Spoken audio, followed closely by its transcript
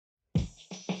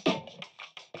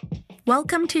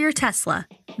Welcome to your Tesla.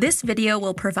 This video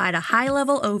will provide a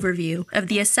high-level overview of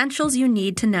the essentials you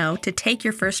need to know to take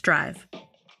your first drive.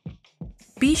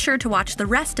 Be sure to watch the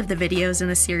rest of the videos in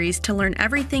the series to learn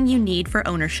everything you need for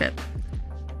ownership.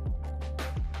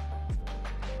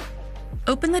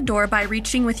 Open the door by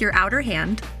reaching with your outer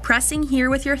hand, pressing here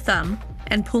with your thumb,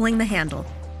 and pulling the handle.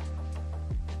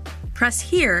 Press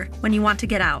here when you want to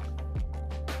get out.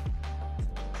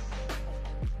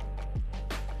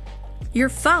 Your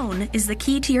phone is the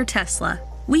key to your Tesla.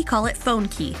 We call it Phone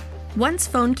Key. Once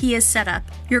Phone Key is set up,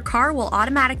 your car will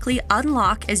automatically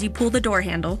unlock as you pull the door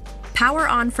handle, power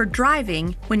on for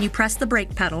driving when you press the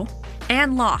brake pedal,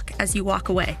 and lock as you walk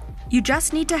away. You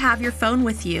just need to have your phone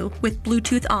with you with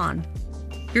Bluetooth on.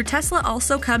 Your Tesla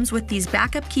also comes with these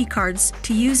backup key cards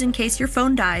to use in case your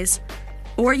phone dies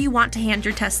or you want to hand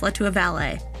your Tesla to a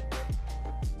valet.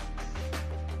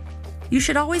 You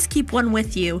should always keep one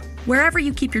with you wherever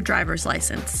you keep your driver's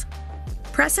license.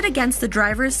 Press it against the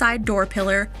driver's side door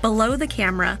pillar below the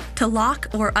camera to lock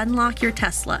or unlock your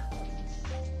Tesla.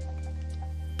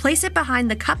 Place it behind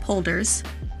the cup holders,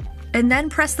 and then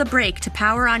press the brake to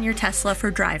power on your Tesla for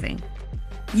driving.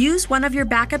 Use one of your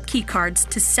backup key cards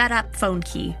to set up Phone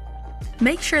Key.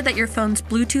 Make sure that your phone's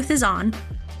Bluetooth is on,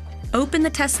 open the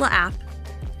Tesla app,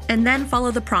 and then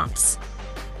follow the prompts.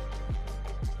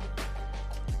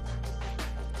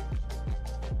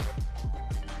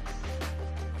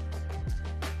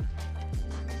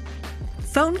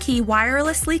 Phone Key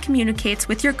wirelessly communicates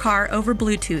with your car over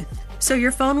Bluetooth, so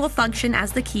your phone will function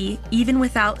as the key even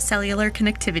without cellular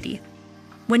connectivity.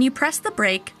 When you press the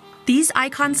brake, these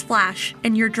icons flash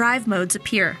and your drive modes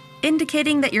appear,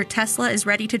 indicating that your Tesla is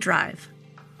ready to drive.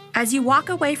 As you walk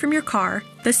away from your car,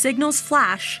 the signals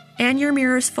flash and your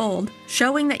mirrors fold,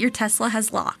 showing that your Tesla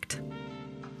has locked.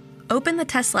 Open the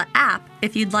Tesla app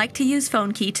if you'd like to use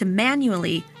Phone Key to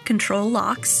manually control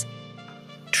locks,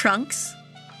 trunks,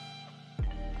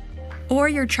 or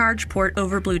your charge port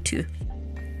over Bluetooth.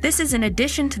 This is in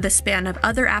addition to the span of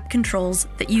other app controls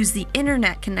that use the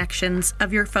internet connections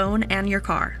of your phone and your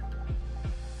car.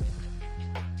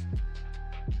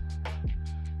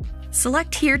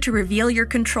 Select here to reveal your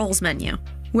controls menu,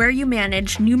 where you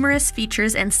manage numerous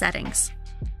features and settings.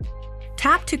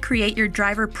 Tap to create your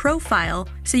driver profile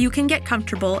so you can get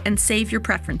comfortable and save your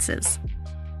preferences.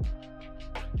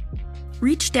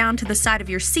 Reach down to the side of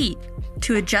your seat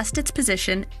to adjust its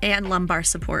position and lumbar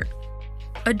support.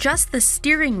 Adjust the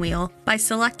steering wheel by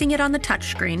selecting it on the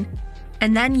touchscreen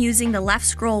and then using the left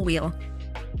scroll wheel.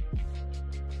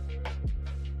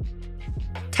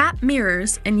 Tap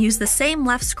mirrors and use the same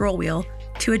left scroll wheel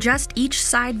to adjust each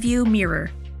side view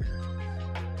mirror.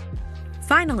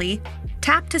 Finally,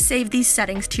 tap to save these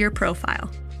settings to your profile.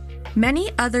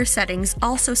 Many other settings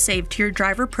also save to your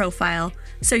driver profile,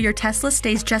 so your Tesla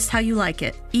stays just how you like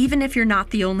it, even if you're not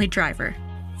the only driver.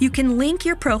 You can link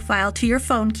your profile to your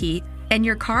Phone Key, and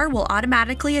your car will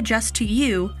automatically adjust to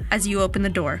you as you open the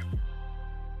door.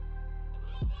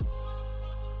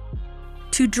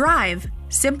 To drive,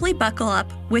 simply buckle up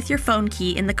with your Phone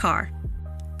Key in the car.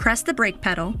 Press the brake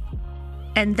pedal,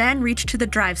 and then reach to the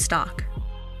drive stalk.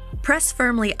 Press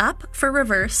firmly up for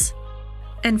reverse,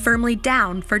 and firmly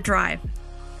down for drive.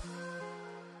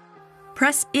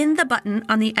 Press in the button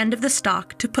on the end of the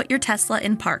stalk to put your Tesla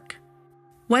in park.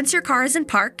 Once your car is in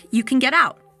park, you can get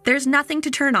out. There's nothing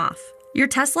to turn off. Your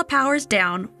Tesla powers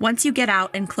down once you get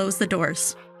out and close the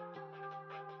doors.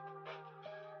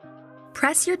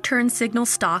 Press your turn signal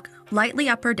stalk lightly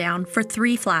up or down for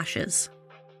 3 flashes.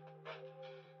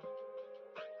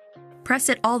 Press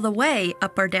it all the way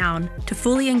up or down to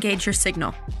fully engage your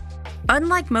signal.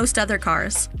 Unlike most other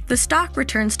cars, the stalk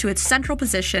returns to its central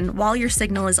position while your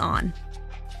signal is on.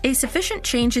 A sufficient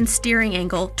change in steering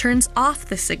angle turns off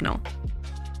the signal.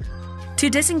 To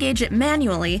disengage it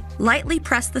manually, lightly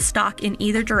press the stalk in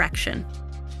either direction.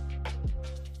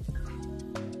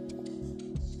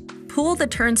 Pull the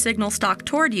turn signal stalk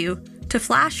toward you to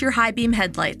flash your high beam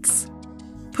headlights.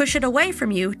 Push it away from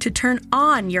you to turn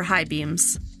on your high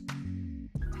beams.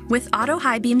 With auto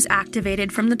high beams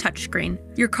activated from the touchscreen,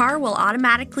 your car will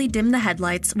automatically dim the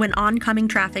headlights when oncoming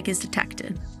traffic is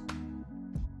detected.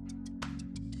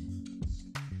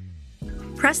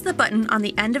 Press the button on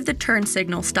the end of the turn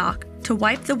signal stalk to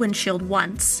wipe the windshield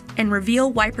once and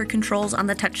reveal wiper controls on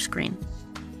the touchscreen.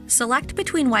 Select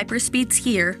between wiper speeds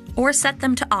here or set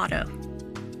them to auto.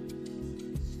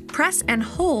 Press and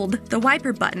hold the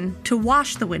wiper button to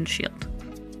wash the windshield.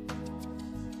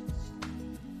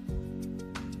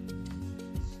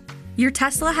 Your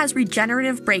Tesla has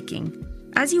regenerative braking.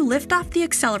 As you lift off the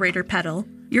accelerator pedal,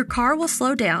 your car will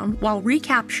slow down while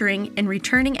recapturing and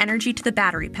returning energy to the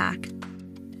battery pack.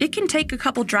 It can take a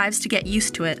couple drives to get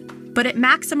used to it, but it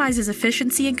maximizes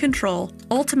efficiency and control,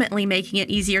 ultimately making it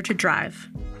easier to drive.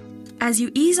 As you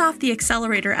ease off the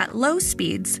accelerator at low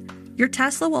speeds, your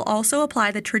Tesla will also apply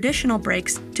the traditional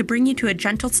brakes to bring you to a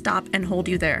gentle stop and hold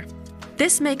you there.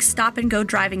 This makes stop-and-go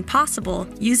driving possible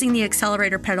using the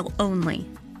accelerator pedal only.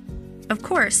 Of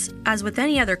course, as with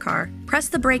any other car, press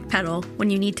the brake pedal when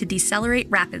you need to decelerate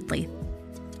rapidly.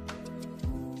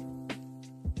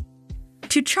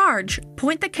 To charge,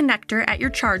 point the connector at your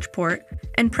charge port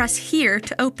and press here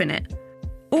to open it,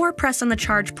 or press on the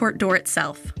charge port door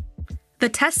itself. The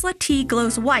Tesla T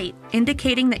glows white,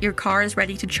 indicating that your car is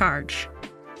ready to charge.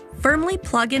 Firmly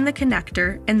plug in the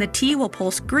connector and the T will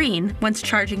pulse green once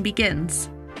charging begins.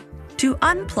 To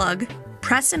unplug,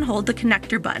 press and hold the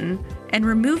connector button and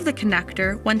remove the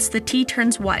connector once the T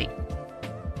turns white.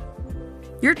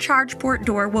 Your charge port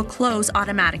door will close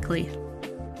automatically.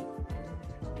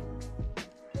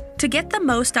 To get the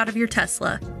most out of your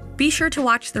Tesla, be sure to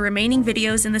watch the remaining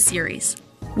videos in the series.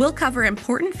 We'll cover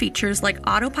important features like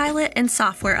autopilot and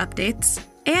software updates,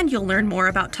 and you'll learn more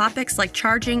about topics like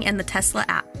charging and the Tesla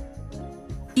app.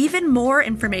 Even more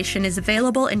information is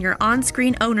available in your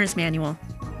on-screen Owner's Manual.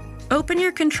 Open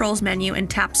your Controls menu and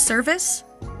tap Service,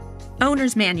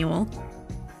 Owner's Manual,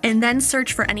 and then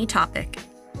search for any topic.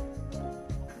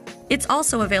 It's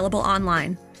also available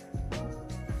online.